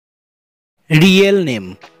Real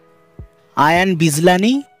name Arjun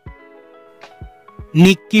Bijlani,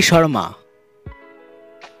 Nikki Sharma.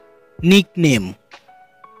 Nickname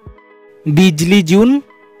Bijli June,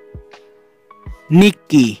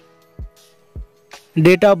 Nikki.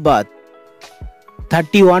 Date of birth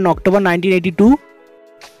 31 October 1982,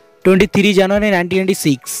 23 January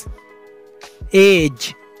 1996.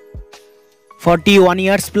 Age 41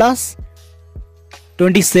 years plus,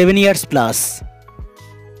 27 years plus.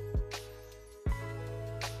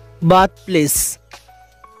 Birthplace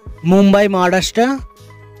Mumbai, Maharashtra,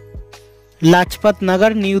 Lajpat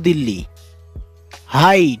Nagar, New Delhi.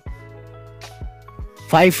 Height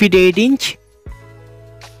 5 feet 8 inch,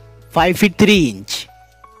 5 feet 3 inch.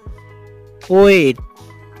 Weight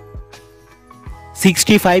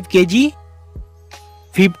 65 kg,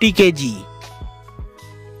 50 kg.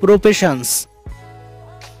 Professions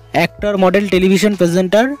actor, model, television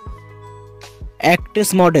presenter,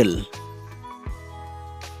 actress, model.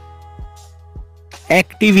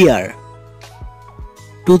 Active year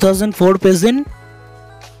 2004 present,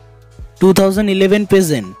 2011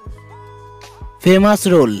 present. Famous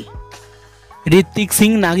role Hrithik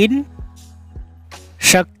Singh, Nagin,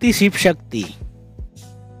 Shakti, Shiv Shakti.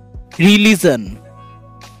 Religion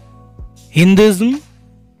Hinduism.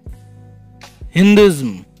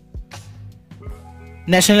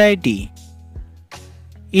 Nationality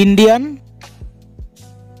Indian.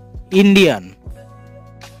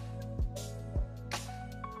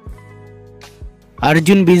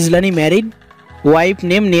 Arjun Bijlani married, wife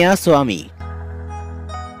named Neha Swami.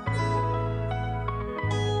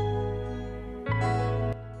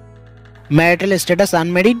 Marital status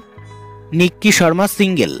unmarried, Nikki Sharma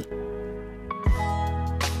single.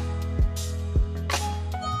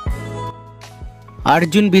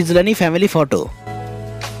 Arjun Bijlani family photo.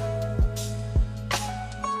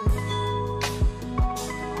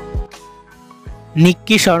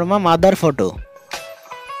 Nikki Sharma mother photo.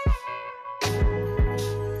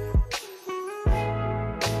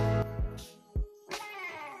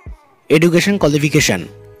 Education qualification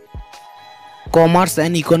Commerce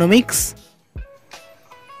and Economics,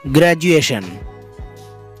 Graduation.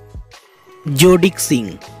 Jodic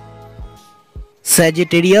Singh,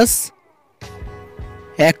 Sagittarius,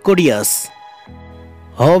 Aquarius.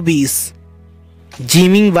 Hobbies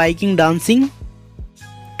gymming, biking, dancing,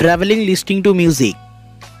 traveling, listening to music.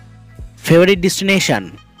 Favorite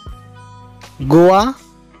destination Goa,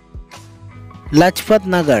 Lajpat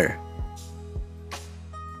Nagar.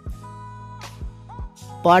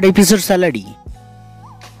 Per episode salary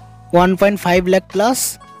 1.5 lakh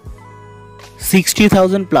plus,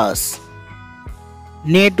 60,000 plus.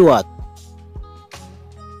 Net worth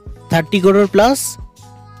 30 crore plus,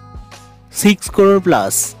 6 crore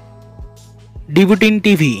plus. Debut in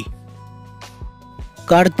TV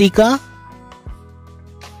Kartika,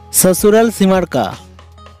 Sasural Simarka.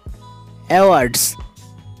 Awards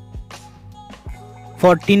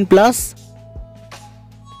 14 plus,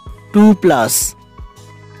 2 plus.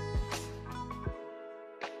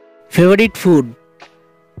 Favorite food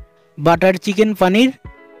butter chicken, paneer,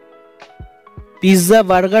 pizza,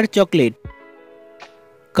 burger, chocolate.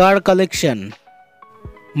 Car collection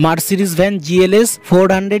Mercedes van GLS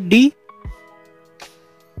 400D,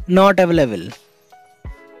 not available.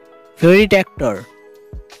 Favorite actor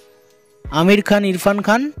Amir Khan, Irfan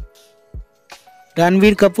Khan,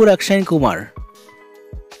 Ranbir Kapoor, Akshay Kumar.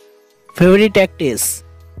 Favorite actress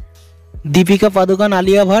Deepika Padukone,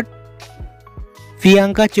 Alia Bhatt,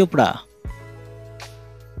 Priyanka Chopra.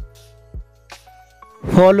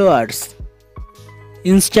 Followers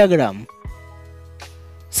Instagram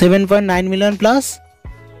 7.9 million plus,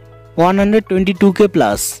 122k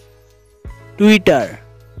plus. Twitter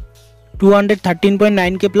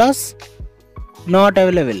 213.9k plus, not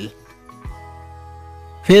available.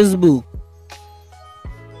 Facebook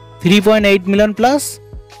 3.8 million plus,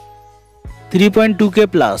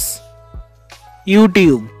 3.2k plus.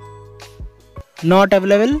 YouTube not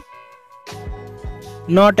available.